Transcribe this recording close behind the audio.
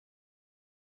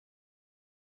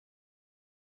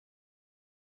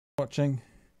Watching,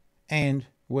 and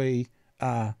we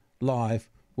are live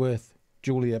with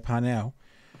Julia Parnell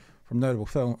from Notable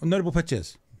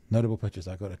Pictures.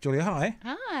 I got it. Julia, hi.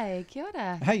 Hi, kia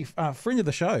ora. Hey, friend of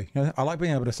the show. You know, I like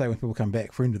being able to say when people come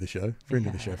back, friend of the show.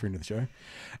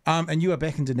 And you are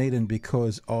back in Dunedin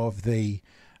because of the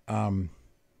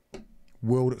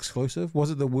world exclusive.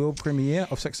 Was it the world premiere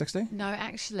of 660? No,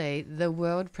 actually, the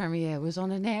world premiere was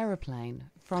on an aeroplane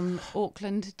from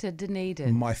Auckland to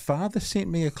Dunedin. My father sent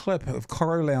me a clip of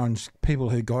Coro Lounge people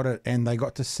who got it, and they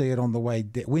got to see it on the way.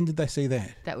 When did they see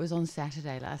that? That was on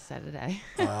Saturday, last Saturday.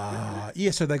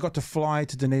 Yeah, so they got to fly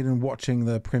to Dunedin watching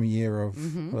the premiere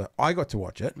of... I got to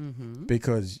watch it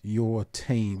because your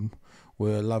team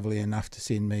were lovely enough to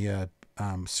send me a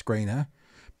screener,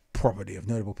 property of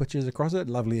Notable Pictures across it,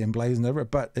 lovely emblazoned over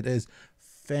it, but it is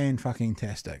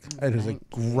fan-fucking-tastic. It is a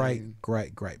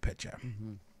great picture.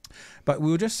 But we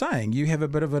were just saying, you have a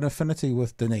bit of an affinity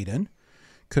with Dunedin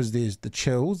because there's the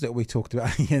chills that we talked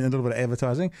about in a little bit of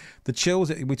advertising. The chills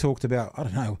that we talked about, I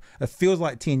don't know, it feels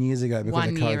like 10 years ago because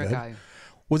of COVID. 1 year ago.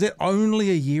 Was it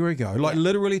only a year ago? Like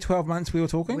literally 12 months we were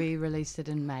talking? We released it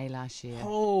in May last year.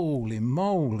 Holy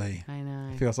moly. I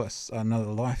know. It feels like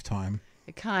another lifetime.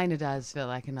 It kind of does feel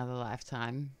like another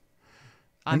lifetime.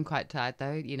 I'm quite tired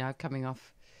though, you know, coming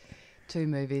off 2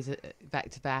 movies back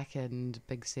to back and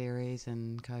big series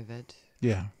and COVID.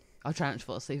 Yeah. I'll try not to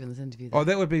fall asleep in this interview though. Oh,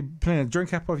 that would be plenty.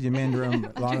 Drink up of your Mandarin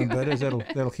lime bitters.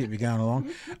 That'll keep you going along.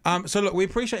 So look, we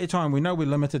appreciate your time. We know we're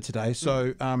limited today,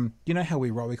 so you know how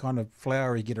we roll. We kind of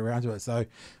flowery get around to it. So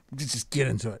let's just get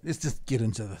into it. Let's just get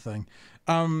into the thing.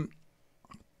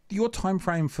 Your time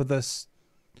frame for this,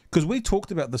 because we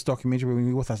talked about this documentary when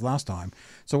you were with us last time.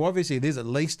 So obviously there's at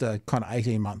least a kind of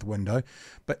 18-month window.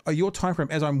 But your time frame,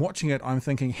 as I'm watching it, I'm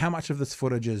thinking, how much of this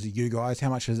footage is you guys? How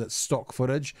much is it stock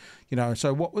footage? You know,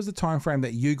 so what was the time frame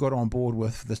that you got on board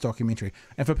with for this documentary?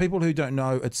 And for people who don't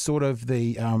know, it's sort of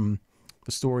the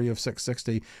story of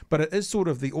 660, but it is sort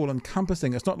of the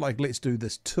all-encompassing. It's not like let's do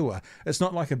this tour. It's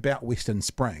not like about Western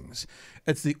Springs.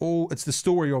 It's the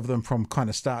story of them from kind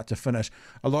of start to finish.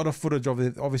 A lot of footage of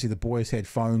it. Obviously the boys had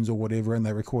phones or whatever, and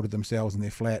they recorded themselves in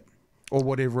their flat or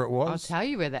whatever it was. I'll tell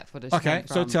you where that footage came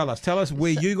from. So tell us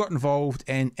where you got involved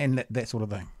and that sort of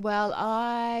thing. Well,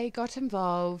 I got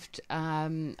involved,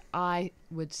 I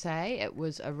would say it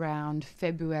was around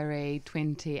February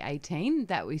 2018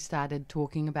 that we started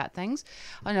talking about things.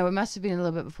 I know it must have been a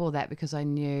little bit before that because I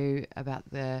knew about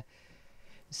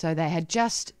so they had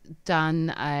just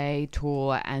done a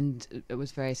tour and it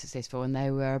was very successful, and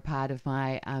they were a part of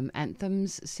my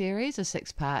Anthems series, a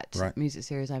 6-part music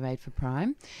series I made for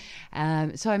Prime.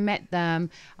 So I met them.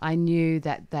 I knew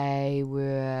that they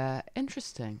were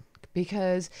interesting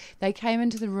because they came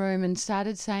into the room and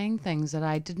started saying things that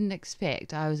I didn't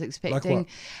expect. I was expecting,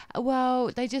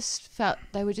 they just felt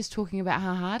they were just talking about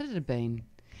how hard it had been,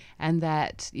 and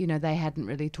that, you know, they hadn't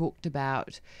really talked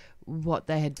about what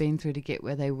they had been through to get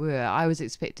where they were. I was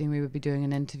expecting we would be doing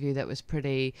an interview that was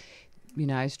pretty, you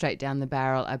know, straight down the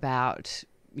barrel about,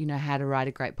 you know, how to write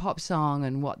a great pop song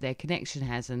and what their connection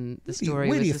has, and the story.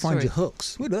 Where do you find your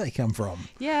hooks? Where do they come from?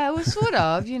 Yeah, it was sort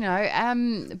of, you know,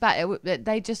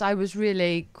 but I was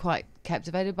really quite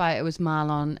captivated by it. It was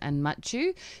Marlon and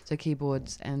Machu, so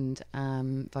keyboards and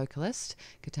vocalist,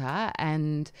 guitar,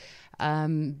 and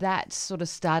that sort of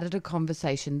started a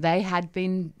conversation. They had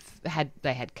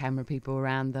camera people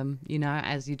around them, you know,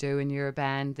 as you do when you're a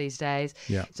band these days.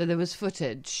 Yeah. So there was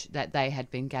footage that they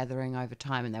had been gathering over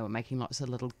time, and they were making lots of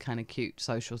little kind of cute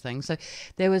social things. So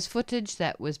there was footage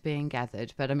that was being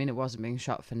gathered, but I mean, it wasn't being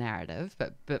shot for narrative,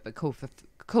 but cool for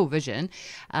cool vision.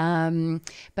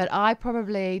 But I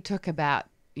probably took about,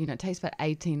 you know, it takes about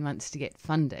 18 months to get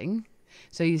funding.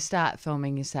 So you start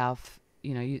filming yourself,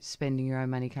 you know, you're spending your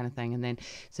own money kind of thing. And then,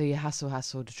 so you hustle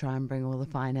to try and bring all the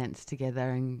finance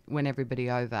together and win everybody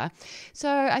over. So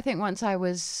I think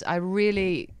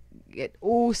it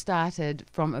all started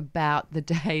from about the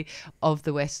day of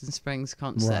the Western Springs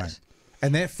concert. Right.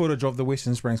 And that footage of the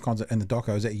Western Springs concert in the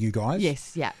doco, is that you guys?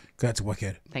 Yes, yeah. That's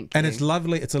wicked. Thank you. And it's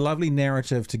lovely. It's a lovely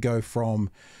narrative to go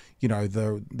from, you know,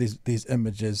 these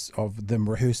images of them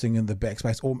rehearsing in the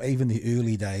backspace, or even the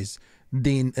early days,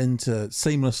 then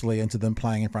seamlessly into them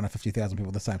playing in front of 50,000 people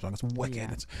at the same time. It's wicked.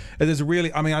 Yeah. It is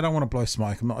really, I mean, I don't want to blow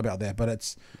smoke. I'm not about that, but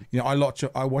it's, you know, I watch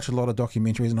a lot of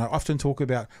documentaries, and I often talk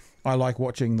about, I like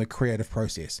watching the creative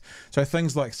process. So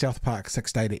things like South Park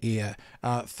 6 Day to Air,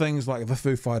 things like the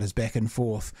Foo Fighters Back and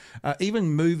Forth,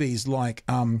 even movies like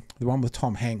the one with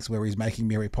Tom Hanks where he's making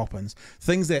Mary Poppins,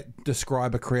 things that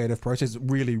describe a creative process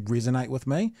really resonate with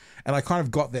me. And I kind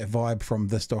of got that vibe from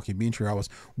this documentary. I was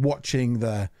watching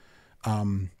the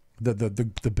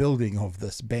building of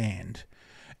this band,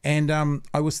 And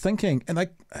I was thinking, and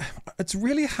it's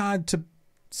really hard to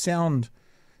sound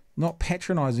not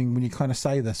patronizing when you kind of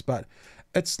say this, but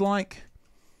it's like,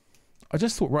 I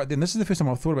just thought right then, this is the first time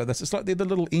I've thought about this. It's like they're the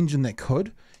little engine that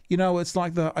could, it's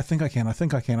like I think I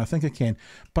can.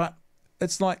 But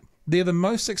it's like they're the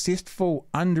most successful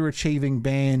underachieving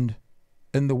band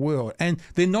in the world. And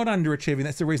they're not underachieving.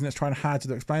 That's the reason it's trying hard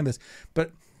to explain this.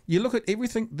 But you look at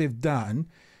everything they've done,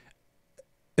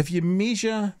 if you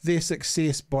measure their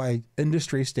success by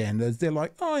industry standards, they're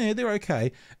like, oh yeah, they're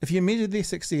okay. If you measure their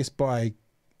success by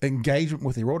engagement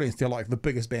with their audience, they're like the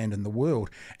biggest band in the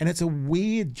world. And it's a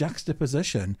weird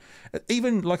juxtaposition.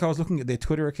 Even like I was looking at their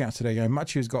Twitter accounts today,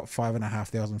 Machu's got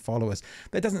 5,500 followers.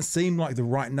 That doesn't seem like the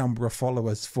right number of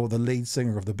followers for the lead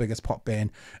singer of the biggest pop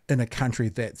band in a country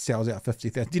that sells out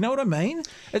 50,000. Do you know what I mean?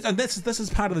 And this is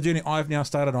part of the journey I've now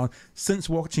started on since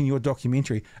watching your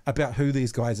documentary about who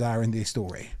these guys are and their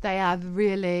story. They are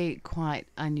really quite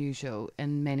unusual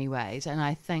in many ways, and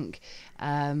I think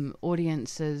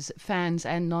audiences, fans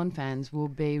and non-fans, will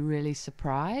be really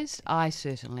surprised. I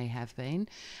certainly have been.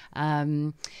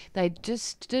 They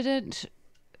just didn't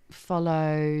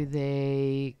follow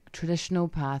the traditional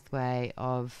pathway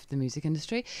of the music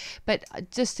industry. But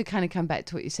just to kind of come back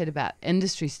to what you said about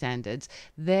industry standards,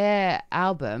 their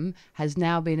album has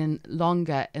now been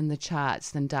longer in the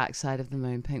charts than Dark Side of the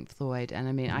Moon, Pink Floyd. And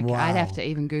I mean, I'd have to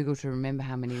even Google to remember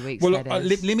how many weeks that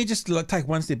is. Let me just take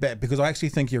one step back, because I actually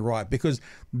think you're right, because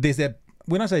there's that.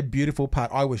 When I say beautiful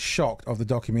part, I was shocked of the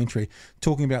documentary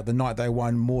talking about the night they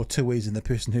won more TUIs than the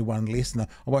person who won less than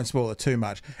I won't spoil it too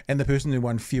much. And the person who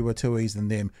won fewer TUIs than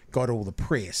them got all the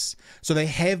press. So they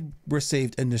have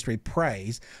received industry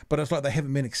praise, but it's like they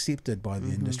haven't been accepted by the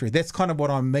industry. That's kind of what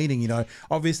I'm meaning.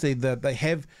 Obviously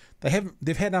they've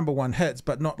had number one hits,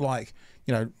 but not like,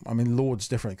 I mean, Lord's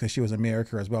different because she was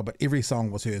America as well, but every song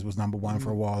was hers was number one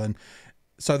for a while. And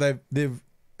so they've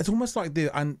it's almost like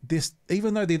they're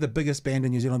even though they're the biggest band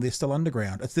in New Zealand, they're still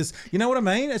underground. It's this, you know what I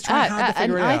mean? It's trying hard to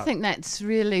figure it out. I think that's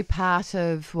really part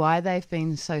of why they've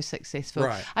been so successful.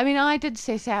 Right. I mean, I did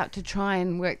set out to try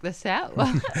and work this out.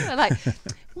 Like,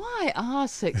 why are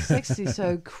Six60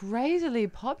 so crazily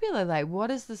popular? Like, what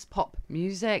is this pop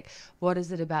music? What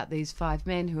is it about these five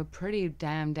men who are pretty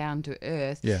damn down to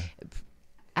earth? Yeah.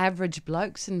 Average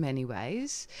blokes in many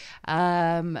ways,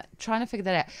 trying to figure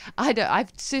that out.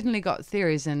 I've certainly got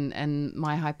theories, and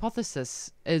my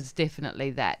hypothesis is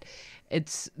definitely that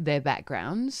it's their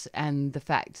backgrounds and the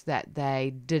fact that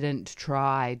they didn't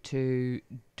try to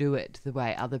do it the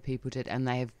way other people did, and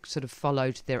they have sort of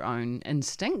followed their own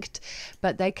instinct.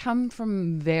 But they come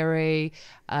from very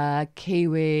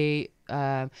Kiwi.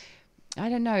 I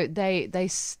don't know.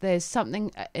 There's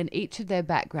something in each of their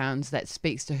backgrounds that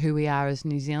speaks to who we are as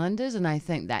New Zealanders, and I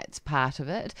think that's part of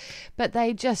it. But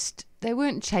they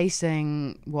weren't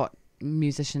chasing what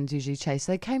musicians usually chase.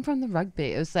 They came from the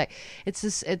rugby. It was like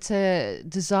it's a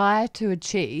desire to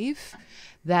achieve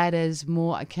that is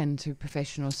more akin to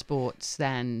professional sports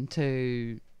than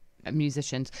to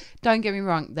musicians. Don't get me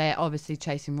wrong, they're obviously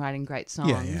chasing writing great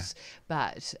songs,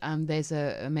 but there's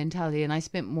a mentality, and I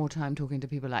spent more time talking to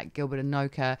people like Gilbert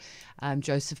Anoka,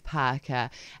 Joseph Parker,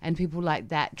 and people like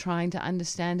that, trying to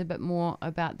understand a bit more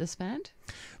about this band.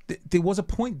 There was a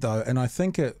point though, and I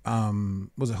think it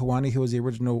was Hawani who was the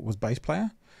original bass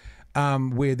player,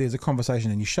 where there's a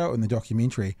conversation, and you show it in the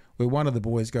documentary, where one of the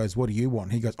boys goes, "What do you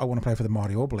want?" He goes, "I want to play for the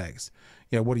Mighty All Blacks."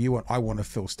 What do you want? "I want to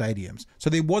fill stadiums." So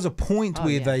there was a point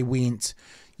where they went,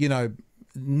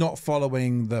 not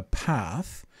following the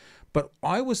path. But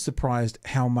I was surprised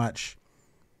how much,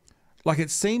 like, it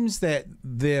seems that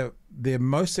their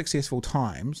most successful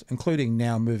times, including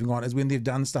now moving on, is when they've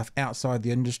done stuff outside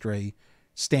the industry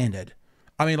standard.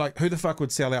 I mean, like, who the fuck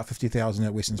would sell out 50,000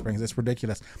 at Western Springs? That's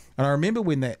ridiculous. And I remember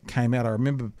when that came out, I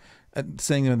remember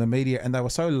seeing it in the media, and they were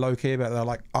so low-key about it. They're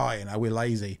like, we're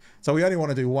lazy, so we only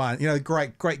want to do one.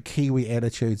 Great Kiwi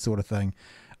attitude sort of thing.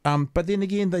 But then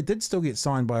again, they did still get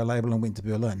signed by a label and went to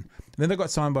Berlin. And then they got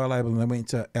signed by a label and they went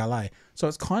to LA. So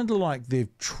it's kind of like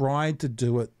they've tried to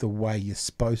do it the way you're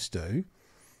supposed to.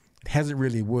 It hasn't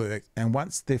really worked. And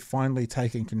once they've finally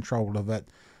taken control of it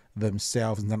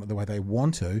themselves and done it the way they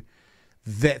want to,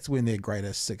 that's when their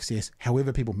greatest success,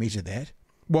 however people measure that.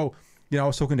 Well, I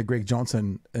was talking to Greg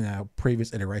Johnson in our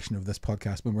previous iteration of this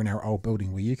podcast when we were in our old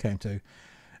building where you came to,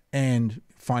 and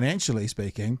financially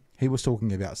speaking, he was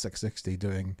talking about Six60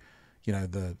 doing,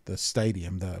 the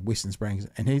stadium, the Western Springs,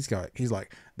 and he's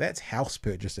like, that's house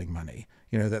purchasing money,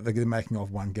 that they're making off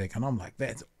one gig, and I'm like,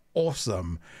 that's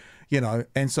awesome,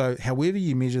 and so however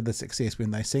you measure the success,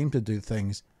 when they seem to do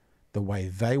things the way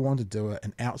they want to do it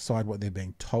and outside what they're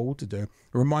being told to do. It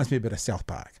reminds me a bit of South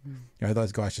Park. You know,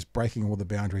 those guys just breaking all the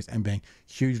boundaries and being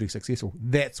hugely successful.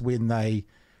 That's when they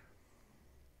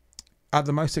are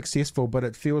the most successful, but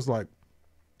it feels like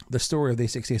the story of their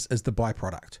success is the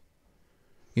byproduct.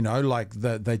 You know, like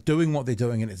they're doing what they're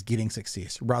doing and it's getting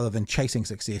success rather than chasing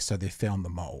success so they've found the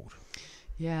mold.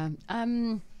 Yeah.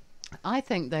 I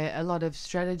think that a lot of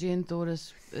strategy and thought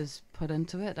is put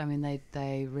into it. I mean,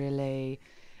 they really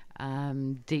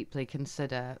deeply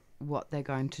consider what they're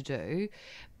going to do.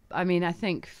 I mean, I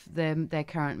think their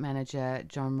current manager,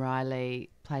 John Riley,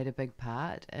 played a big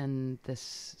part in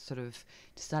this sort of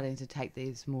starting to take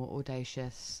these more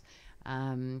audacious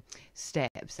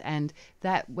steps. And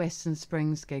that Western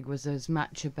Springs gig was as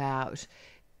much about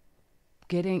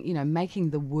getting, you know, making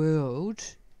the world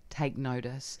take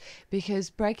notice, because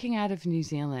breaking out of New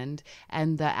Zealand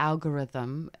and the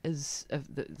algorithm is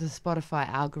the Spotify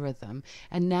algorithm,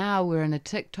 and now we're in a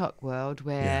TikTok world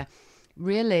where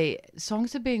really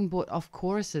songs are being bought off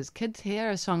choruses. Kids hear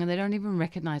a song and they don't even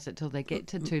recognize it till they get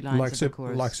to two lines of the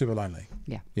chorus. Like Super Lonely.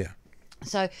 Yeah.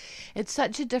 So it's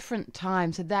such a different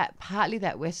time. So that partly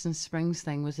that Western Springs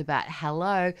thing was about,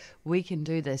 hello, we can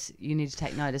do this, you need to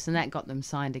take notice, and that got them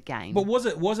signed again. But was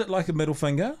it like a middle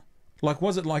finger? Like,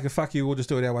 was it like a fuck you, we'll just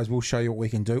do it our ways, we'll show you what we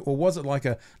can do? Or was it like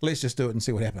a let's just do it and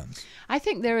see what happens? I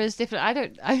think there is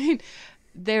definitely,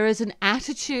 there is an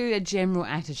attitude, a general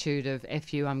attitude of,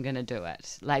 if you, I'm going to do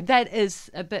it. Like, that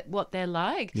is a bit what they're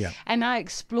like. Yeah. And I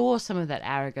explore some of that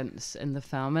arrogance in the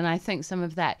film. And I think some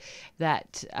of that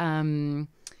and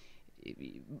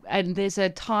there's a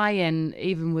tie-in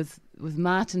even with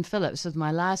Martin Phillips, with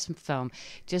my last film,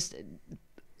 just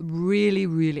really,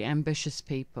 really ambitious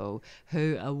people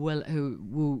who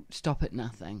will stop at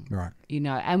nothing. Right. You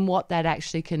know, and what that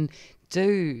actually can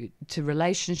do to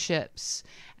relationships.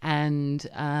 And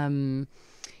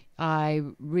I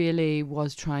really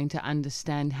was trying to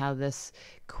understand how this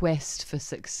quest for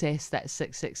success that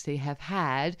Six60 have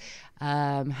had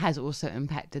has also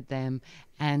impacted them,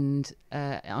 and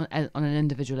on an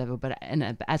individual level, but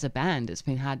as a band, it's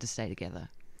been hard to stay together.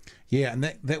 Yeah, and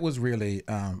that was really,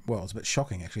 well, it was a bit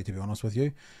shocking, actually, to be honest with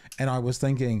you. And I was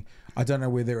thinking, I don't know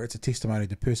whether it's a testimony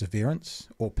to perseverance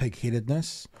or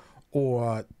pig-headedness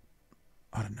or,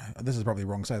 I don't know, this is probably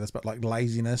wrong to say this, but like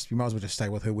laziness. You might as well just stay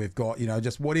with who we've got, you know,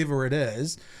 just whatever it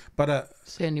is. But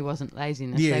certainly wasn't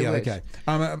laziness. Okay.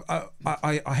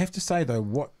 I have to say,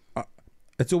 though,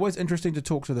 it's always interesting to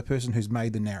talk to the person who's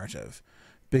made the narrative,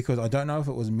 because I don't know if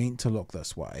it was meant to look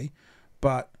this way,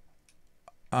 but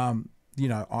you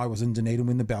know, I was in Dunedin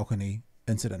when the balcony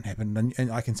incident happened,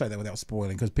 and I can say that without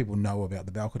spoiling because people know about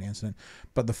the balcony incident.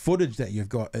 But the footage that you've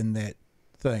got in that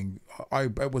thing,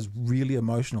 it was really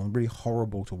emotional and really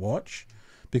horrible to watch,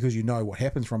 because you know what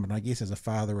happens from it. And I guess as a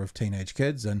father of teenage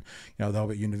kids, and you know they'll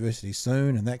be at university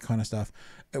soon and that kind of stuff,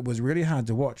 it was really hard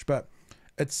to watch. But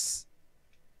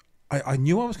I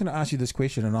knew I was going to ask you this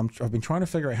question, and I've been trying to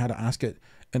figure out how to ask it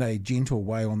in a gentle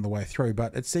way on the way through.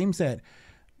 But it seems that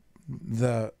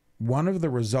one of the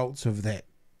results of that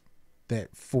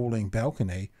falling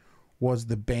balcony was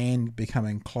the band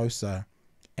becoming closer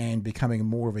and becoming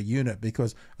more of a unit,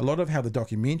 because a lot of how the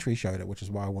documentary showed it, which is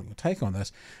why I want your take on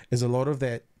this, is a lot of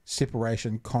that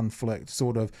separation, conflict,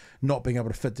 sort of not being able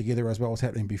to fit together as well as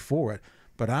happening before it.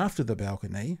 But after the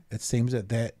balcony, it seems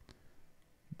that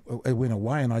it went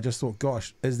away, and I just thought,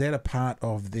 gosh, is that a part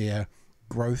of their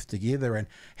growth together? And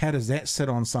how does that sit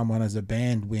on someone as a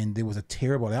band when there was a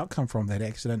terrible outcome from that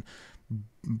accident,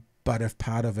 but if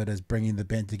part of it is bringing the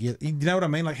band together, you know what I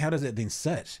mean? Like, how does it then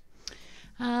sit?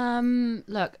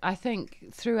 Look, I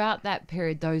think throughout that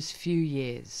period, those few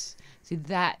years, see,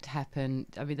 that happened.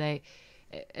 I mean,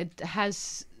 it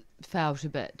has felt a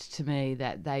bit to me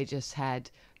that they just had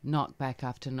knockback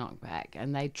after knockback,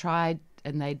 and they tried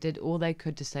and they did all they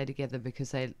could to stay together because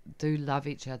they do love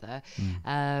each other.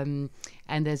 And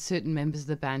there's certain members of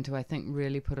the band who I think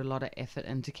really put a lot of effort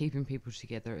into keeping people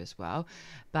together as well.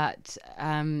 But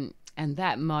and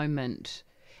that moment,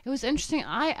 it was interesting.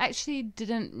 I actually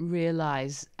didn't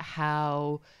realize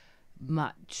how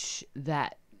much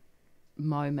that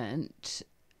moment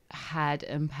had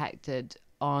impacted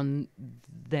on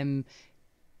them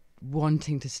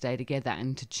wanting to stay together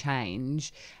and to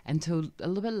change until a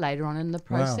little bit later on in the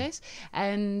process. Wow.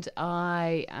 And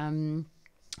I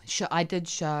did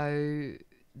show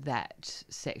that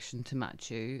section to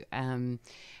Machu,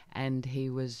 and he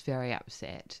was very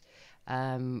upset,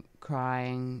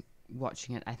 crying,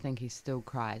 watching it. I think he still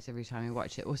cries every time he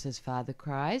watches it. Also, his father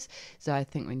cries. So I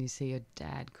think when you see your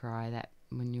dad cry, that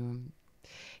when you're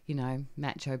you know,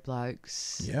 macho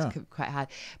blokes. Yeah. It's quite hard.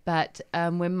 But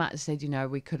when Mutt said, you know,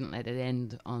 we couldn't let it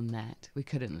end on that. We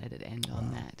couldn't let it end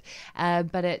on that.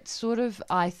 But it's sort of,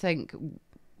 I think,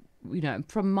 you know,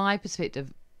 from my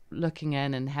perspective, looking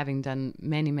in and having done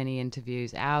many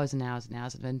interviews, hours and hours and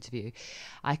hours of interview,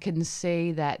 I can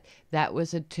see that that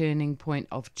was a turning point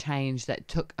of change that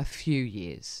took a few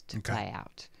years to play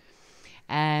out.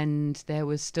 And there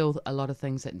was still a lot of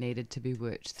things that needed to be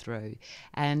worked through.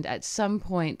 And at some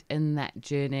point in that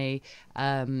journey,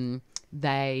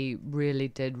 they really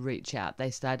did reach out.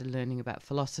 They started learning about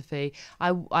philosophy.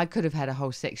 I could have had a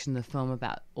whole section of the film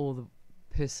about all the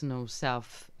personal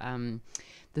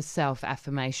the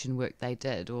self-affirmation work they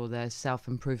did, or the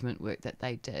self-improvement work that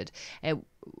they did. It,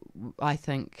 I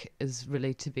think, is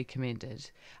really to be commended.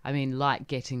 I mean, like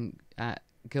getting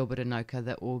Gilbert Anoka,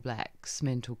 the All Blacks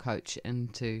mental coach, in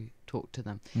to talk to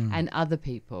them, and other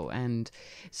people. And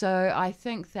so I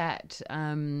think that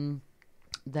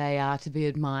they are to be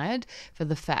admired for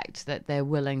the fact that they're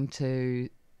willing to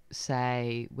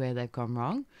say where they've gone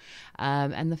wrong,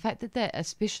 and the fact that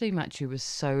especially Machu was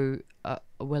so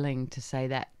willing to say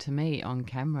that to me on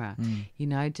camera. You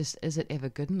know, just, is it ever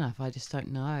good enough? I just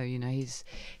don't know. You know, he's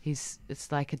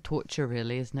it's like a torture,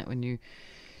 really, isn't it, when you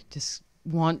just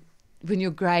want, when you're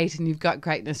great and you've got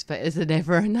greatness, but is it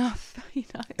ever enough? You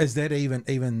know, is that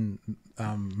even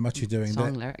Machu doing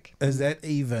song that lyric? Is that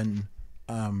even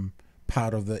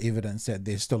part of the evidence that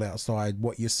they're still outside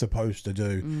what you're supposed to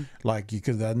do, like,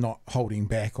 because they're not holding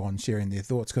back on sharing their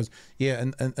thoughts? Because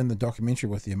in the documentary,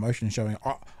 with the emotion showing,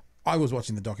 I was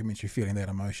watching the documentary feeling that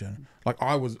emotion, like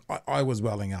I was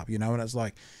welling up, you know. And it's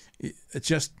like, it's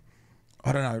just,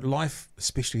 I don't know, life,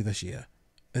 especially this year,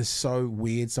 is so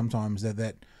weird sometimes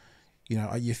that you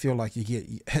know, you feel like you get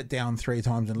hit down 3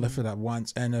 times and lifted up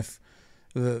once. And if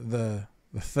the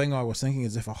thing I was thinking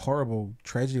is, if a horrible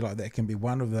tragedy like that can be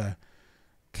one of the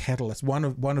catalyst, one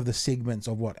of the segments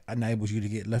of what enables you to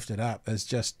get lifted up, is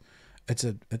just,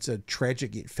 it's a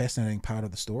tragic yet fascinating part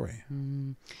of the story.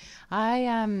 I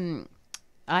am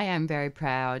very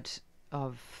proud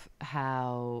of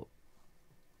how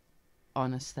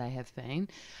honest they have been.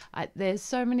 There's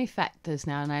so many factors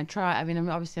now, and I mean,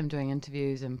 I'm doing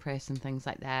interviews and press and things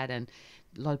like that, and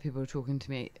a lot of people are talking to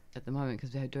me at the moment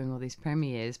because they're doing all these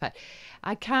premieres, but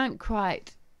I can't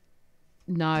quite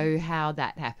know how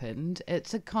that happened.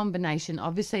 It's a combination,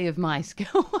 obviously, of my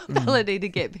ability to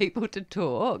get people to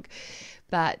talk,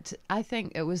 but I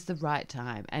think it was the right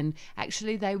time. And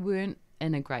actually, they weren't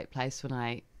in a great place when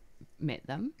I met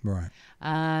them, right?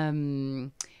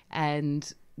 And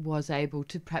was able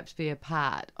to perhaps be a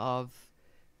part of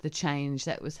the change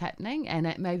that was happening, and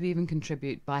it maybe even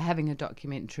contribute by having a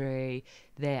documentary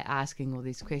there asking all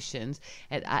these questions.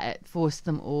 It forced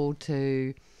them all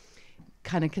to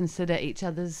kind of consider each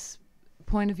other's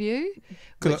point of view,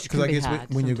 because I guess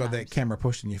when you've got that camera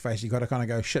pushed in your face, you got to kind of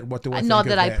go, shit, what do I think not of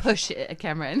that that? I push a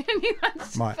camera in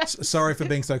anyone's face. Sorry for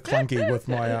being so clunky with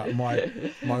my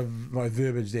my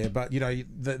verbiage there, but you know,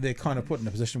 they're kind of put in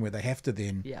a position where they have to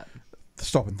then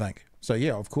stop and think. So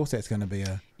yeah, of course that's going to be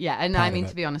a and I mean,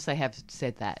 to be honest, they have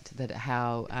said that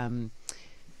how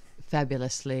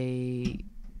fabulously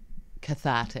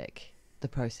cathartic the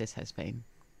process has been.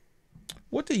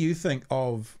 What do you think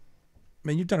of, I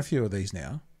mean, you've done a few of these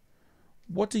now,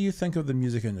 what do you think of the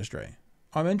music industry?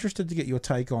 I'm interested to get your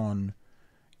take on,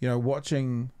 you know,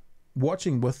 watching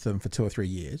with them for 2 or 3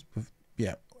 years,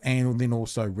 and then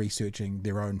also researching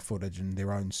their own footage and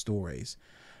their own stories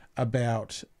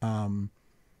about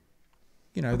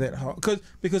you know, that whole,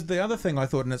 because the other thing I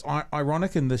thought, and it's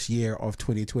ironic in this year of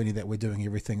 2020 that we're doing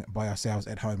everything by ourselves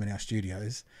at home in our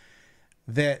studios,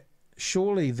 that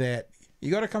surely that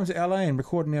you got to come to LA and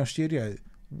record in our studio.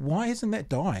 Why hasn't that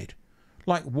died?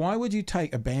 Like, why would you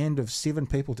take a band of 7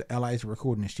 people to LA to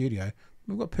record in a studio?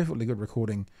 We've got perfectly good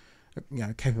recording, you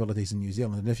know, capabilities in New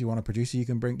Zealand, and if you want a producer, you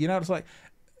can bring, you know, it's like,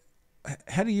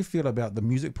 how do you feel about the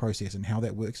music process and how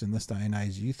that works in this day and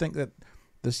age? Do you think that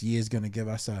this year is going to give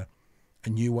us a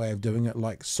new way of doing it,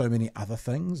 like so many other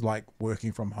things, like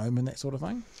working from home and that sort of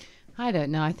thing? I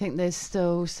don't know. I think there's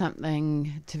still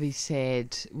something to be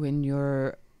said when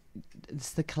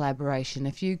it's the collaboration.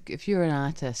 If you're an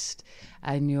artist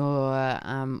and you're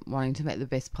wanting to make the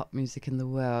best pop music in the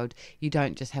world, you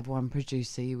don't just have one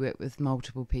producer. You work with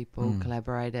multiple people,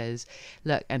 collaborators.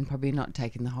 Look, and probably not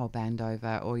taking the whole band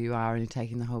over, or you are only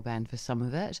taking the whole band for some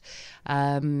of it.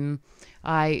 I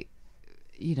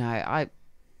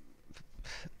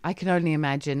can only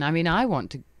imagine. I mean, I want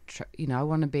to I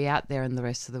want to be out there in the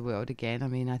rest of the world again. I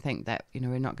mean, I think that,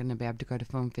 we're not going to be able to go to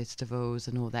film festivals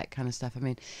and all that kind of stuff. I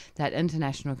mean, that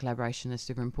international collaboration is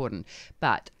super important.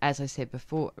 But as I said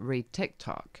before, read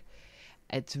TikTok.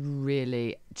 It's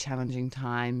really challenging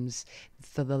times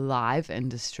for the live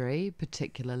industry,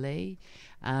 particularly.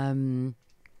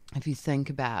 If you think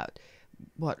about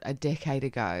a decade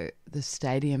ago, the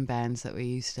stadium bands that we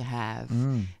used to have,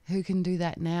 who can do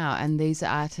that now? And these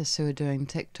artists who are doing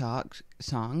TikTok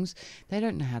songs, they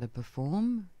don't know how to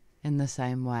perform in the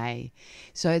same way.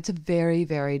 So it's a very,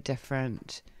 very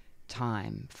different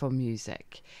time for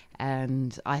music.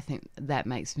 And I think that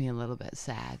makes me a little bit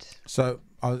sad. So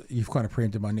you've kind of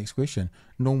preempted my next question.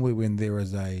 Normally when there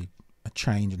is a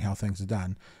change in how things are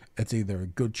done, it's either a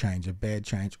good change, a bad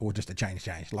change, or just a change,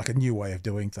 like a new way of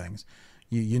doing things.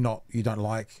 You don't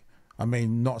like, I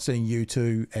mean, not seeing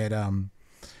U2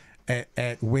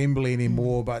 at Wembley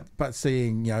anymore, but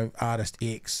seeing, artist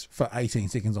X for 18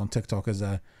 seconds on TikTok is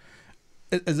a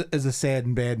sad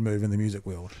and bad move in the music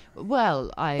world.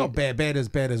 Well, not bad as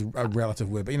a relative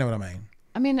word, but you know what I mean.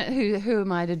 I mean, who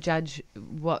am I to judge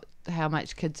how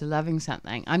much kids are loving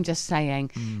something? I'm just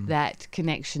saying that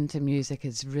connection to music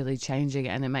is really changing,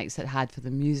 and it makes it hard for the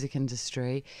music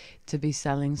industry to be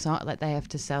selling songs. Like, they have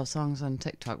to sell songs on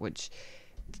TikTok, which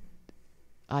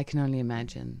I can only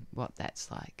imagine what that's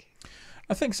like.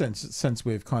 I think since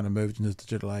we've kind of moved into the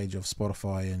digital age of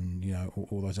Spotify and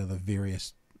all those other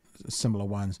various similar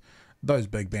ones, those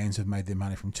big bands have made their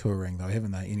money from touring, though,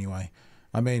 haven't they? Anyway.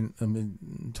 I mean,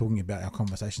 talking about our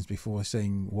conversations before,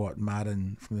 seeing what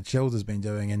Martin from the Chills has been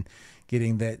doing and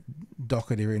getting that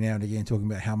docket every now and again, talking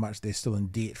about how much they're still in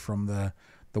debt from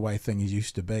the way things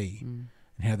used to be and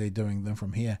how they're doing them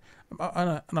from here.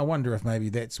 And I wonder if maybe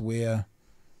that's where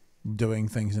doing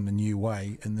things in a new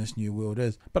way in this new world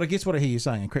is. But I guess what I hear you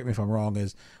saying, and correct me if I'm wrong,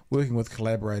 is working with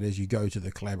collaborators, you go to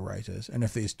the collaborators, and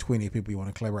if there's 20 people you want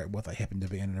to collaborate with, they happen to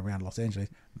be in and around Los Angeles,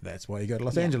 that's why you go to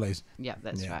Los Angeles. Yeah,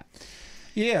 that's right.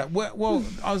 Yeah, well,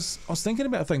 I was thinking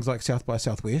about things like South by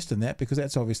Southwest and that, because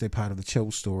that's obviously part of the Chill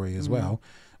story as well.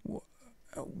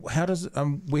 How does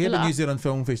we had a New Zealand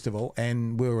Film Festival,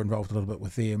 and we were involved a little bit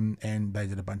with them, and they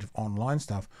did a bunch of online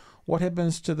stuff. What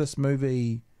happens to this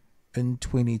movie in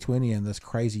 2020 in this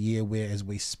crazy year where, as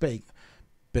we speak,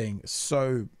 being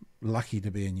so lucky to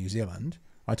be in New Zealand?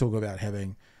 I talk about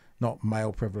having not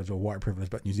male privilege or white privilege,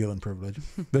 but New Zealand privilege.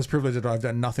 This privilege that I've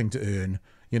done nothing to earn,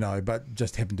 but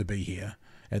just happen to be here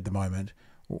at the moment.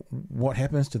 What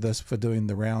happens to this for doing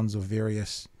the rounds of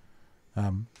various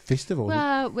festivals?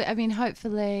 Well, I mean,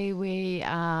 hopefully we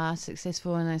are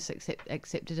successful and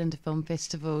accepted into film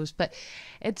festivals. But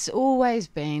it's always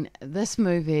been, this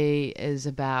movie is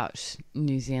about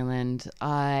New Zealand.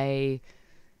 I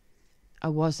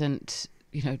wasn't...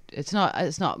 it's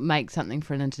not make something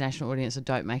for an international audience or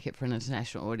don't make it for an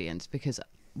international audience, because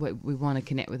we want to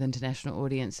connect with international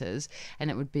audiences,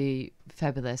 and it would be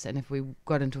fabulous. And if we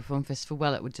got into a film festival,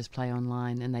 well, it would just play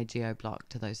online and they geo-block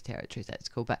to those territories. That's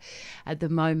cool. But at the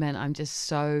moment, I'm just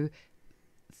so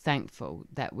thankful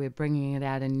that we're bringing it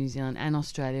out in New Zealand and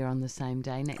Australia on the same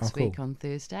day next week on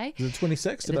Thursday. The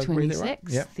 26th, the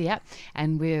 26th, Yep.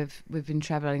 And we've been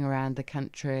travelling around the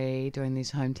country doing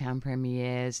these hometown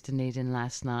premieres. Dunedin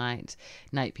last night,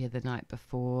 Napier the night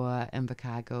before,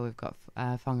 Invercargill, we've got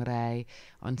Whangarei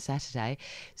on Saturday.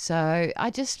 So I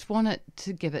just wanted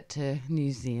to give it to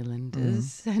New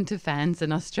Zealanders and to fans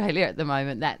in Australia at the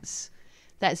moment. That's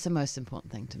the most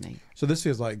important thing to me. So this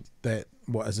feels like that.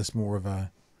 What is this more of a,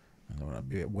 I don't want to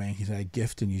be a wanky, say,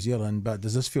 gift to New Zealand, but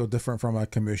does this feel different from a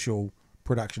commercial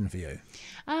production for you?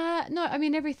 No, I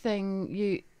mean,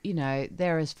 everything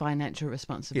there is financial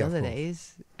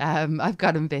responsibilities. I've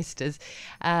got investors,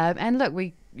 and look,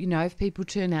 if people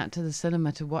turn out to the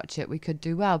cinema to watch it, we could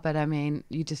do well. But I mean,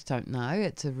 you just don't know.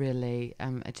 It's a really,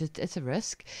 it's a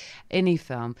risk. Any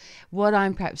film. What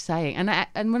I'm perhaps saying,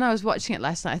 and when I was watching it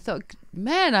last night, I thought,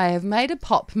 man, I have made a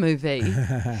pop movie.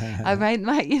 I made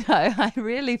I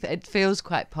really, it feels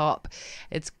quite pop.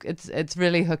 It's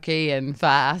really hooky and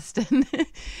fast,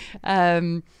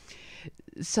 and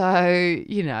so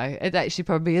it actually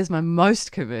probably is my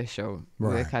most commercial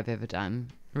work I've ever done,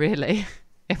 really,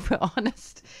 if we're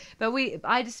honest. But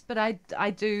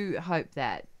I do hope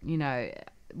that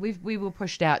we were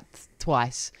pushed out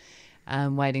twice,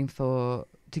 waiting to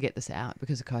get this out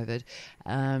because of COVID.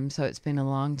 So it's been a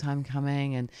long time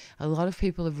coming, and a lot of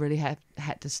people have really had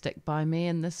to stick by me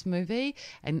in this movie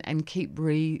and keep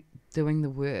doing the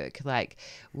work. Like,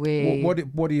 what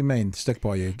do you mean stick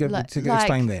by you?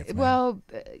 Explain that for me. Well,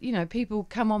 people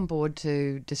come on board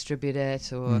to distribute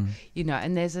it, or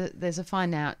and there's a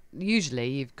fine out. Usually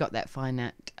you've got that fine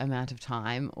out amount of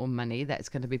time or money that's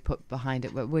going to be put behind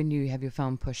it. But when you have your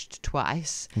film pushed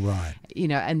twice, right,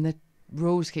 and the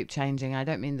rules keep changing. I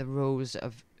don't mean the rules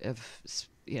of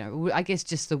I guess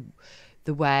just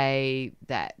the way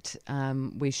that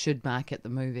we should market the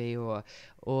movie, or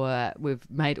we've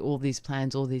made all these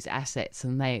plans, all these assets,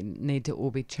 and they need to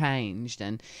all be changed,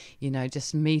 and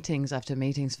just meetings after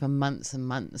meetings for months and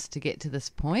months to get to this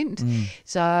point.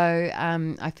 So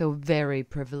I feel very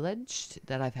privileged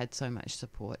that I've had so much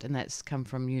support, and that's come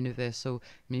from Universal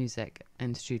Music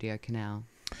and Studio Canal.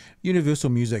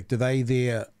 Universal Music, do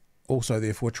they also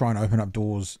therefore try and open up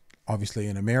doors, obviously,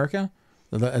 in America?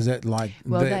 Is that like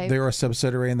they're a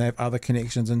subsidiary and they have other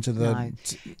connections into the?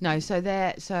 No. So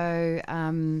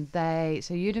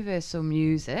Universal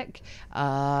Music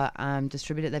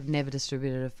distributed. They've never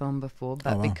distributed a film before,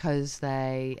 but because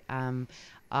they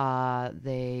are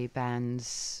the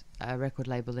band's record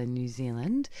label in New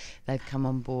Zealand, they've come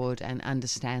on board and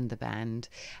understand the band,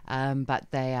 but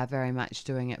they are very much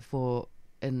doing it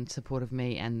in support of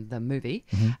me and the movie.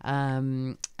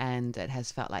 And it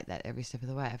has felt like that every step of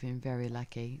the way. I've been very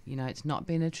lucky. It's not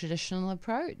been a traditional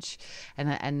approach,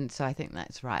 and so I think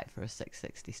that's right for a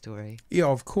 660 story. Yeah,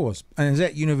 of course. And is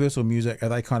that Universal Music, are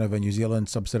they kind of a New Zealand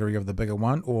subsidiary of the bigger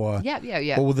one, or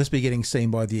yeah, or will this be getting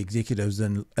seen by the executives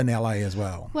in LA as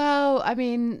well? Well, I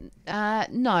mean,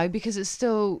 no, because it's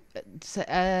still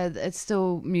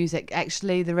music.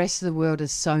 Actually, the rest of the world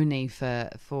is Sony for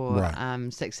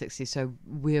right. 660, so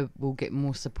we'll get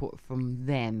more support from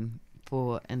them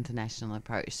for international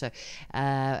approach. So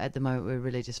at the moment we're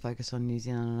really just focused on New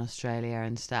Zealand and Australia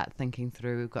and start thinking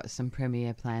through. We've got some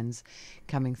premiere plans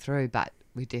coming through, but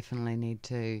we definitely need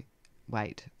to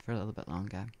wait for a little bit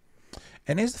longer.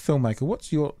 And as the filmmaker,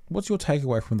 what's your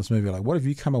takeaway from this movie? Like, what have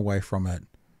you come away from it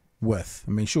with?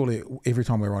 I mean, surely every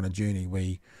time we're on a journey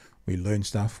we learn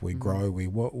stuff, we grow.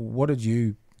 What did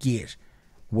you get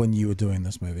when you were doing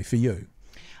this movie for you?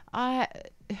 I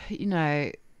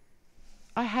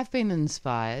have been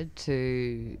inspired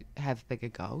to have bigger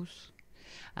goals.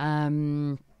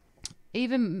 Even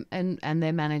and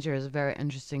their manager is a very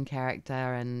interesting character,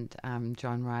 and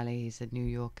John Riley, he's a New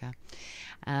Yorker,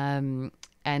 and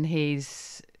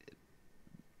he's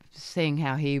seeing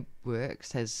how he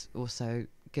works has also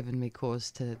given me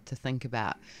cause to think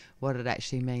about what it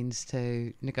actually means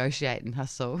to negotiate and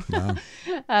hustle. No.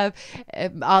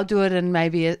 I'll do it in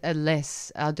maybe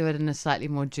I'll do it in a slightly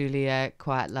more Julia,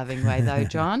 quiet, loving way though,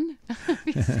 John.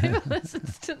 If you ever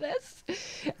listens to this.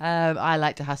 I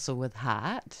like to hustle with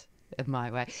heart in my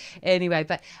way. Anyway,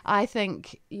 but I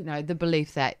think, the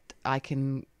belief that I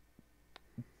can,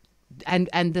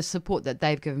 and the support that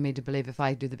they've given me to believe if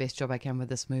I do the best job I can with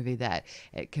this movie, that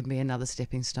it can be another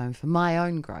stepping stone for my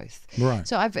own growth. Right.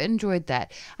 So I've enjoyed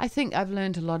that. I think I've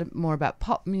learned a lot more about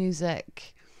pop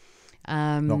music.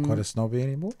 Not quite a snobby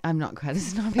anymore? I'm not quite a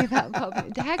snobby about pop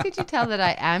music. How could you tell that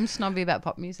I am snobby about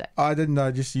pop music? I didn't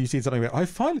know. Just you said something about I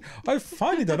finally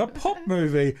done a pop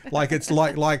movie. Like it's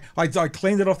like I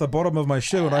cleaned it off the bottom of my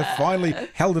shoe and I finally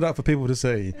held it up for people to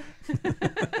see.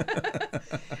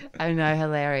 I know,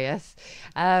 hilarious.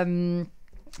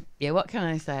 Yeah, what can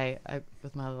I say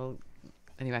with my little...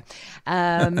 Anyway.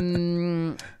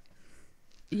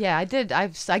 Yeah, I did. I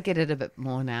get it a bit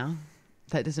more now.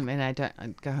 That doesn't mean I go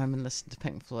home and listen to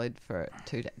Pink Floyd for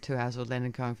 2 hours, or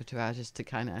Leonard Cohen for 2 hours, just to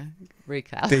kind of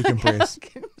decompress,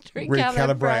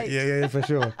 recalibrate. Yeah, for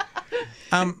sure.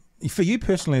 For you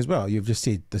personally as well, you've just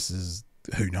said this is,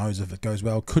 who knows if it goes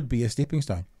well, could be a stepping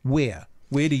stone. Where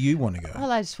do you want to go?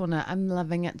 Well, I'm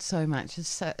loving it so much.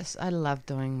 I love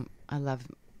the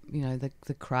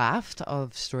craft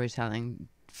of storytelling,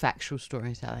 factual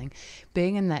storytelling.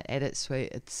 Being in that edit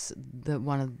suite, it's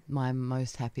one of my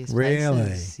most happiest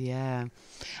places. Yeah. I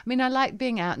mean, I like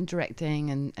being out and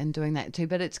directing and doing that too,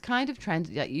 but it's kind of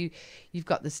like you've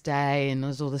got this day and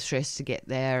there's all the stress to get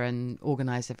there and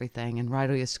organize everything and write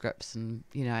all your scripts and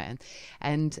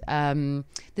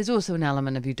there's also an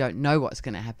element of you don't know what's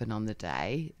going to happen on the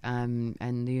day, and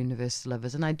the universe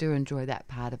delivers, and I do enjoy that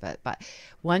part of it. But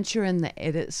once you're in the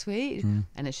edit suite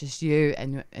and it's just you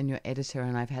and your editor,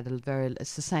 and I've had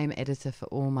it's the same editor for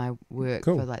all my work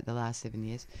for like the last 7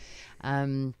 years.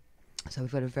 So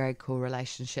we've got a very cool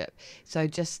relationship. So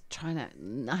just trying to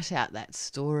nut out that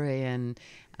story, and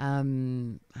I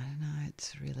don't know,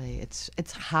 it's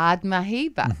hard mahi,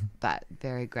 but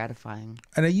very gratifying.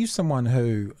 And are you someone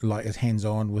who is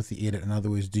hands-on with the edit? In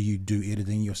other words, do you do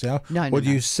editing yourself? No. Or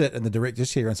do you sit in the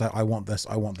director's chair and say, I want this,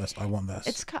 I want this, I want this?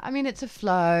 It's a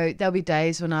flow. There'll be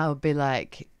days when I'll be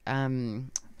like,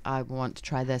 I want to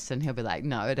try this, and he'll be like,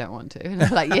 no, I don't want to. And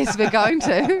I'm like, yes, we're going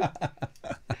to.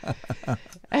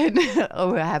 and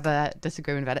or have a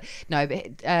disagreement about it. No,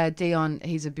 but Dion,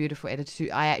 he's a beautiful editor too.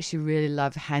 I actually really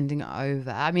love handing it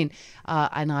over. I mean,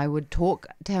 and I would talk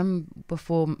to him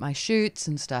before my shoots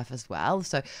and stuff as well.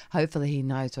 So hopefully he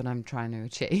knows what I'm trying to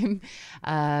achieve.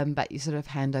 But you sort of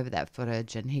hand over that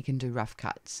footage and he can do rough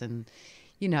cuts. And,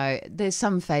 you know, there's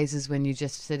some phases when you're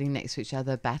just sitting next to each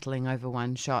other battling over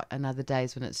one shot, and other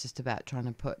days when it's just about trying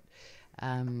to put,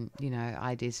 you know,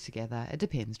 ideas together. It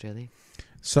depends, really.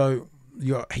 So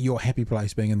your happy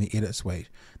place being in the edit suite,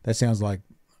 that sounds like,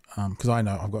 because I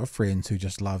know I've got friends who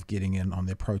just love getting in on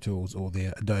their Pro Tools or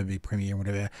their Adobe Premiere or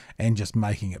whatever and just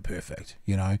making it perfect,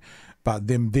 you know, but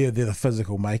they're the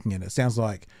physical making it. It sounds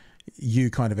like you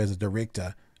kind of, as a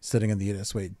director sitting in the edit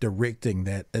suite directing,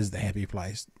 that is the happy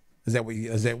place. Is that what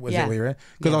you, is that where you're at?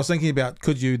 Because I was thinking about,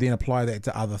 could you then apply that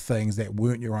to other things that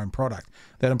weren't your own product?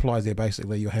 That implies that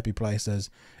basically your happy place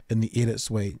is in the edit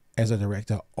suite as a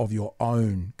director of your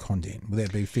own content. Would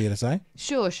that be fair to say?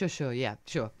 Sure. Yeah,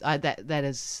 sure. That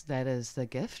is the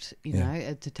gift, you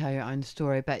know, to tell your own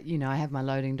story. But, you know, I have my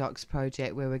Loading Docs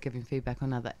project where we're giving feedback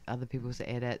on other people's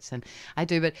edits, and I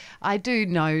do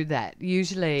know that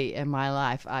usually in my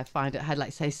life I find it hard,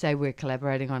 like say we're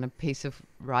collaborating on a piece of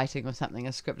writing or something,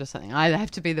 a script or something. I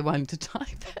have to be the one to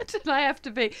type it, and I have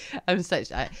to be.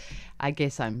 I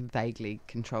guess I'm vaguely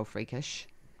control freakish.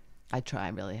 I try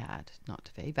really hard not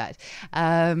to be, but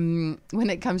when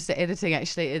it comes to editing,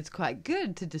 actually, it's quite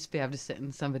good to just be able to sit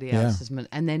in somebody else's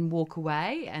and then walk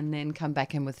away and then come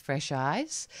back in with fresh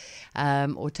eyes,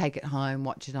 or take it home,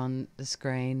 watch it on the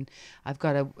screen. I've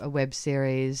got a web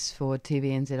series for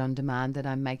TVNZ On Demand that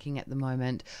I'm making at the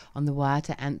moment on the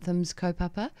Waiata Anthems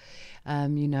kaupapa.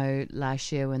 You know,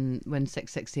 last year when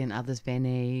Six60 and others,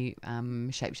 Benny,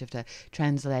 Shapeshifter,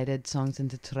 translated songs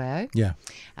into te reo. Yeah.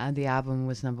 The album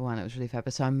was #1. It was really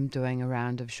fabulous. So I'm doing a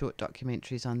round of short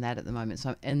documentaries on that at the moment. So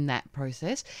I'm in that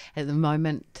process. At the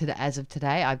moment, as of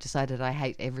today, I've decided I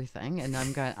hate everything, and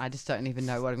I just don't even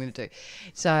know what I'm going to do.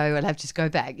 So I'll have to just go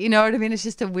back. You know what I mean? It's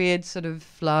just a weird sort of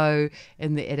flow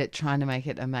in the edit, trying to make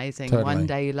it amazing. Totally. One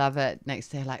day you love it, next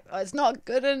day like, oh, it's not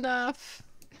good enough.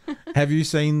 Have you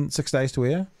seen 6 Days to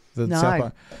Air?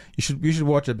 No. You should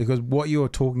watch it, because what you're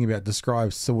talking about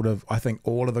describes sort of, I think,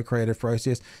 all of the creative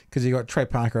process, because you got Trey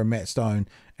Parker and Matt Stone,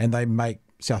 and they make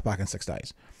South Park in 6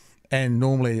 days. And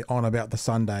normally on about the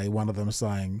Sunday, one of them is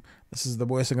saying, this is the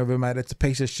worst thing I've ever made, it's a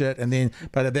piece of shit. And then,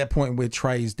 but at that point where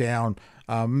Trey's down,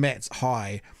 Matt's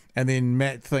high, and then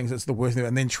Matt thinks it's the worst thing,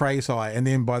 and then Trey's high, and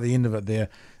then by the end of it, they're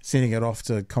sending it off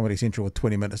to Comedy Central with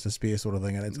 20 minutes to spare, sort of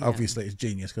thing. And it's obviously it's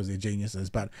genius because they're geniuses.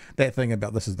 But that thing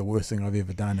about this is the worst thing I've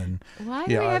ever done, and why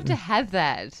do we have to have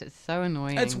that? It's so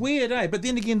annoying. It's weird, eh? But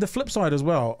then again, the flip side as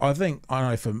well. I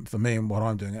know for me and what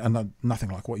I'm doing, and nothing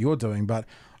like what you're doing, but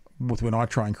with when I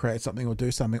try and create something or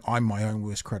do something, I'm my own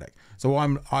worst critic. So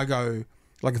I go,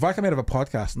 like, if I come out of a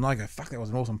podcast and I go, fuck, that was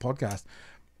an awesome podcast,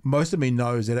 most of me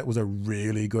knows that it was a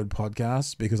really good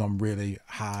podcast because I'm really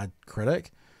hard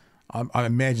critic. I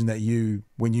imagine that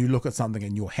when you look at something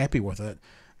and you're happy with it,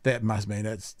 that must mean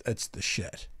it's the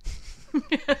shit.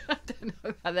 I don't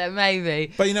know about that,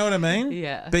 maybe. But you know what I mean?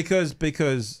 Yeah.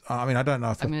 Because I mean, I don't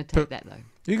know if I'm going to take that though.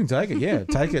 You can take it, yeah.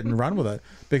 Take it and run with it,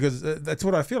 because that's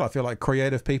what I feel. I feel like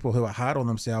creative people who are hard on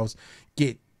themselves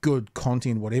get good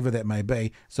content, whatever that may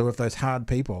be. So if those hard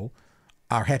people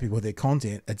are happy with their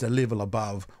content, it's a level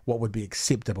above what would be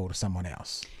acceptable to someone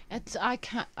else. It's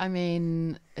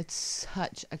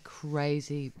such a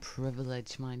crazy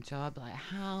privilege, my job. Like,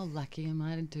 how lucky am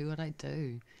I to do what I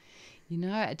do? You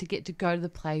know, to get to go to the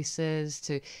places,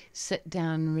 to sit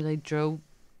down and really drill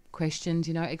questions,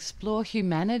 you know, explore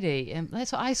humanity. And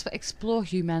that's what I explore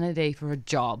humanity for a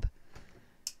job.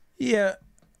 Yeah,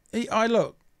 I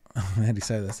look, how do you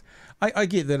say this? I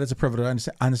get that it's a privilege.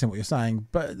 I understand what you're saying,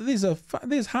 but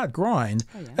there's hard grind.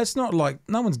 Oh, yeah. It's not like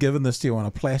no one's given this to you on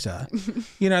a platter.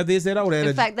 You know, there's that old adage.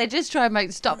 In fact, they just try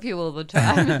and stop you all the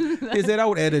time. There's that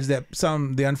old adage that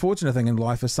the unfortunate thing in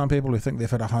life is some people who think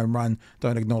they've hit a home run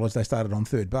don't acknowledge they started on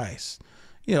third base.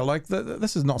 You know, like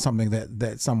this is not something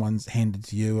that someone's handed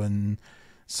to you, and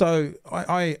so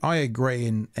I agree.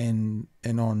 And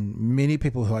on many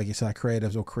people who I guess are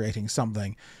creatives or creating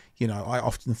something, you know, I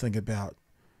often think about.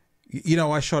 You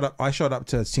know, I shot up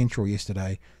to Central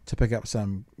yesterday to pick up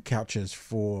some couches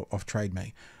off Trade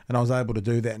Me, and I was able to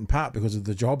do that in part because of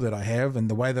the job that I have and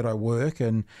the way that I work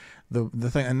and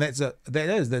the thing. And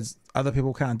there's other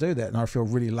people can't do that, and I feel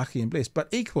really lucky and blessed. But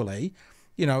equally,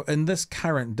 you know, in this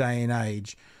current day and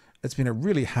age, it's been a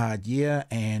really hard year,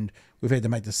 and we've had to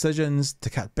make decisions to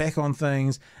cut back on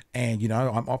things. And, you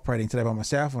know, I'm operating today by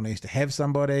myself when I used to have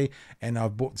somebody, and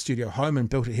I've bought the studio home and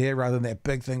built it here rather than that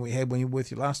big thing we had when you were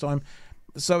with you last time.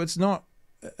 So it's not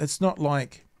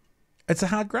like, it's a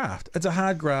hard graft. It's a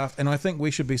hard graft, and I think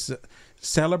we should be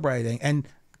celebrating. And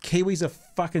Kiwis are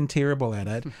fucking terrible at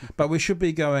it, but we should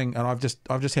be going. And I've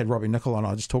just had Robbie Nicol on.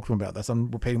 I just talked to him about this. I'm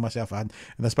repeating myself in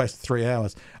the space of 3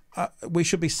 hours. We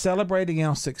should be celebrating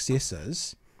our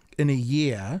successes in a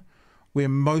year where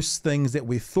most things that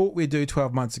we thought we'd do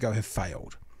 12 months ago have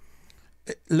failed.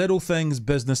 Little things,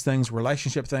 business things,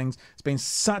 relationship things. It's been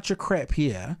such a crap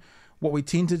year. What we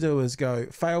tend to do is go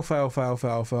fail. No,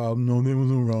 that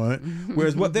was all right.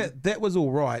 Whereas what that was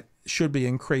all right should be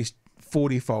increased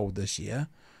 40-fold this year,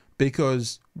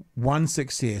 because one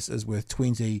success is worth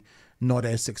 20 not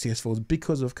as successful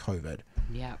because of COVID.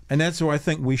 Yeah, and that's where I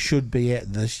think we should be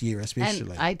at this year,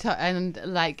 especially. And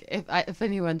like if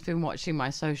anyone's been watching my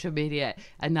social media,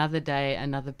 another day,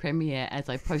 another premiere, as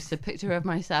I post a picture of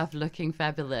myself looking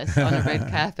fabulous on a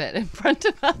red carpet in front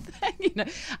of a thing,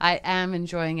 I am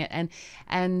enjoying it,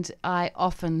 and I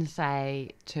often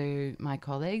say to my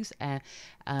colleagues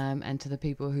and to the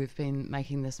people who've been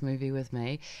making this movie with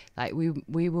me, like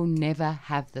we will never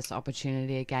have this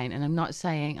opportunity again. And I'm not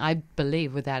saying, I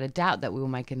believe without a doubt that we will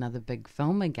make another big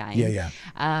film again.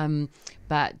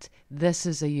 But this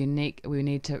is a unique, we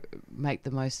need to make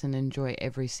the most and enjoy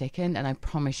every second, and I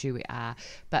promise you we are.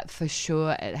 But for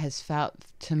sure it has felt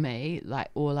to me like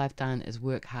all I've done is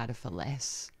work harder for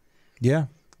less. Yeah.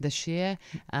 This year,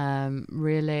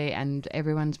 really, and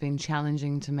everyone's been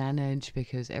challenging to manage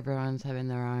because everyone's having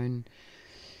their own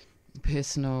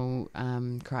personal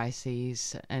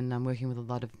crises, and I'm working with a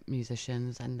lot of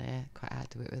musicians, and they're quite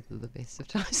hard to work with at the best of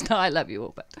times. No, I love you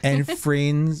all, but and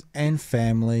friends and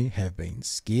family have been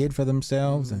scared for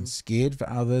themselves and scared for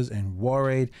others and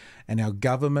worried, and our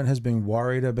government has been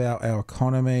worried about our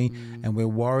economy, and we're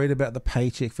worried about the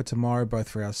paycheck for tomorrow, both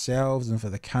for ourselves and for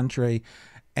the country.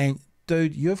 And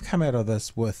dude, you've come out of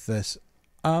this with this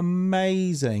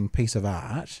amazing piece of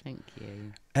art. Thank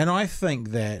you. And I think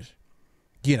that,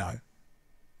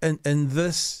 in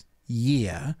this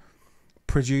year,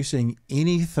 producing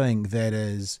anything that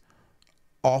is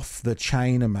off the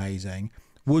chain amazing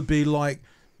would be like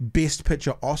Best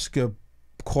Picture Oscar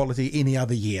quality any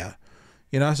other year.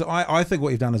 So I think what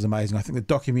you've done is amazing. I think the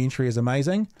documentary is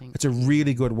amazing. It's a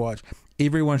really good watch.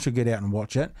 Everyone should get out and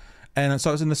watch it. And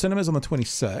so it's in the cinemas on the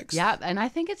 26th. Yeah, and I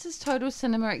think it's a total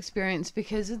cinema experience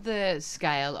because of the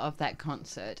scale of that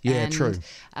concert. Yeah, and, true.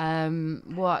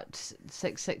 What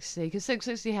 660, because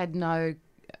 660 had no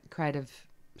creative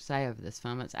say over this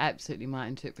film. It's absolutely my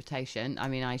interpretation. I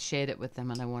mean, I shared it with them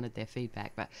and I wanted their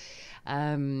feedback. But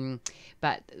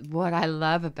what I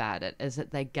love about it is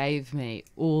that they gave me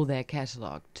all their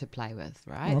catalogue to play with,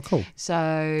 right? Oh, cool.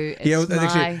 So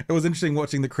it was interesting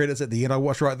watching the credits at the end. I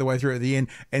watched right the way through at the end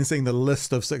and seeing the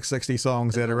list of 660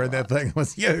 songs that are in that thing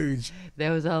was huge.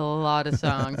 There was a lot of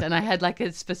songs, and I had like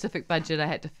a specific budget I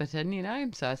had to fit in,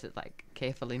 so I was like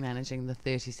carefully managing the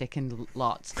 30-second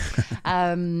lots.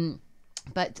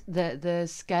 But the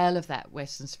scale of that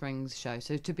Western Springs show,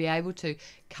 so to be able to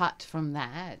cut from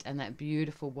that and that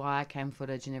beautiful wire cam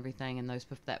footage and everything and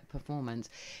that performance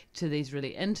to these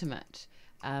really intimate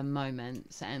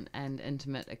moments and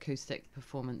intimate acoustic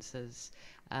performances,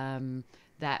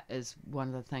 that is one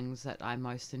of the things that I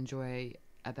most enjoy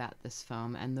about this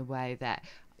film, and the way that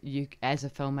you, as a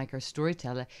filmmaker,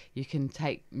 storyteller, you can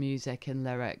take music and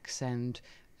lyrics and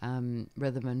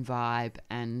rhythm and vibe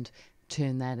and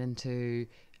turn that into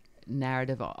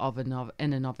narrative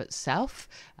in and of itself,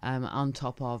 on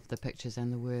top of the pictures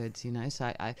and the words,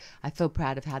 so I feel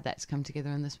proud of how that's come together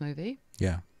in this movie.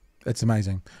 Yeah, it's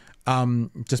amazing.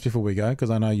 Just before we go, because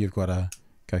I know you've got to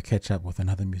go catch up with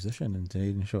another musician in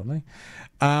Dunedin shortly,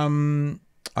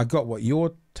 I got what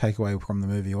your takeaway from the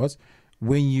movie was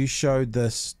when you showed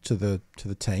this to the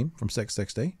team from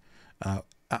 660,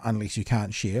 unless you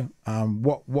can't share,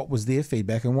 what was their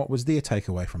feedback and what was their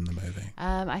takeaway from the movie?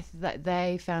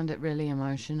 They found it really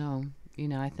emotional.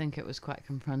 I think it was quite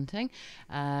confronting.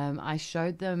 I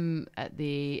showed them at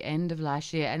the end of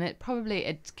last year, and it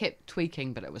kept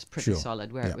tweaking, but it was pretty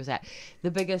solid where it was at.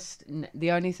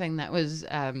 The only thing that was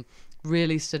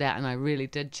really stood out, and I really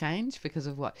did change because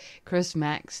of what Chris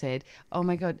Mack said. Oh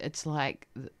my God, it's like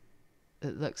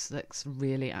it looks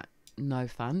really no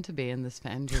fun to be in this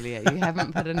film, Julia. You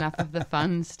haven't put enough of the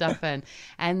fun stuff in.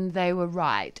 And they were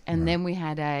right. And then we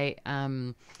had a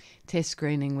test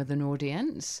screening with an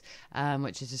audience,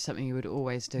 which is just something you would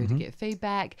always do to get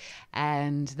feedback.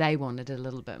 And they wanted a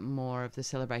little bit more of the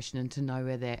celebration and to know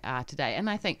where they are today. And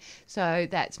I think so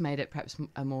that's made it perhaps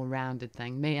a more rounded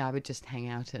thing. Me, I would just hang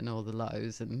out in all the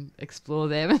lows and explore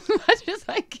them as much as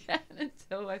I can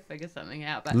until I figure something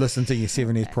out. But listen to your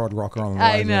 70s prod rocker on the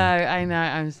I way know, there. I know,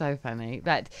 I'm so funny.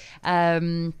 But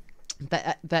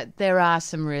there are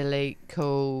some really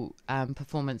cool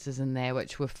performances in there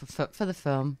which were for the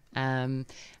film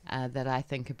that I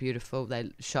think are beautiful.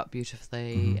 They shot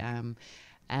beautifully,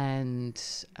 and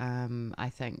I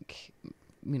think,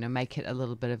 you know, make it a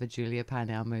little bit of a Julia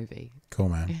Parnell movie. Cool,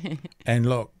 man. And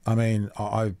look, I mean,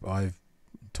 I've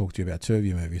talked to you about 2 of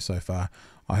your movies so far.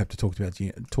 I hope to talk to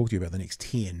you about the next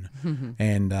 10.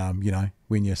 And you know,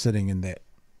 when you're sitting in that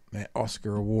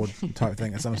Oscar award type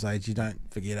thing at some stage, you don't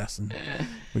forget us, and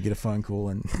we get a phone call,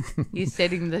 and you're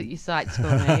setting your sights for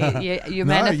me. You're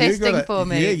manifesting for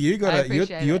me. Yeah, you got it.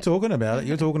 You're it. talking about it.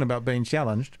 You're talking about being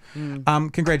challenged.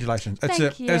 Congratulations!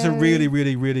 Thank you. It's a really,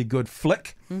 really, really good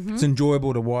flick. It's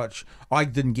enjoyable to watch. I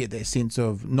didn't get that sense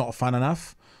of not fun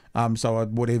enough. So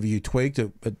whatever you tweaked,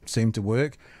 it seemed to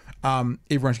work.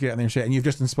 Everyone should get out there and share. And you've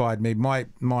just inspired me.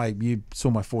 You saw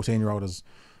my 14-year-old as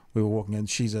we were walking in.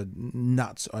 She's a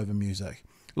nuts over music.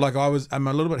 Like I'm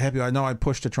a little bit happy. I know I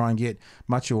pushed to try and get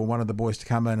Machu or one of the boys to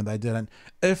come in, and they didn't.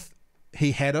 If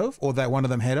he had of, or that one of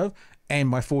them had of, and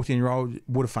my 14-year-old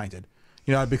would have fainted,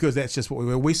 you know, because that's just what we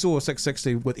were. We saw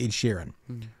 660 with Ed Sheeran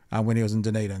when he was in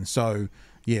Dunedin. So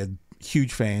yeah,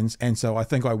 huge fans, and so I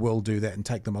think I will do that and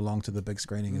take them along to the big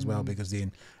screening as well, because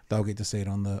then they'll get to see it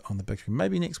on the big screen.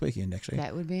 Maybe next weekend, actually.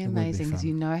 That would be amazing, because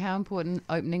you know how important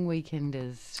opening weekend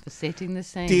is for setting the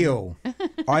scene. Deal.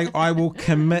 I will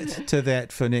commit to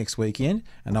that for next weekend,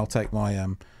 and I'll take my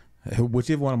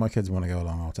whichever one of my kids want to go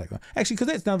along, I'll take them. Actually, because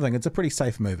that's another thing, it's a pretty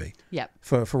safe movie. Yep.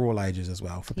 For all ages as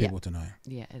well, for people to know.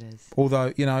 Yeah, it is.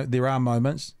 Although, you know, there are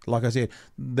moments, like I said,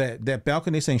 that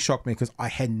balcony scene shocked me because I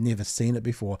had never seen it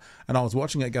before, and I was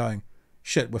watching it going,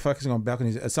 shit, we're focusing on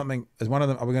balconies. Is one of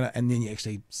them, are we going to, and then you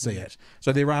actually see it.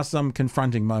 So there are some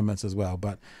confronting moments as well,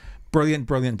 but brilliant,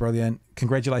 brilliant, brilliant.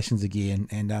 Congratulations again,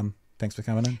 and thanks for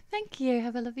coming in. Thank you.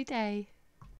 Have a lovely day.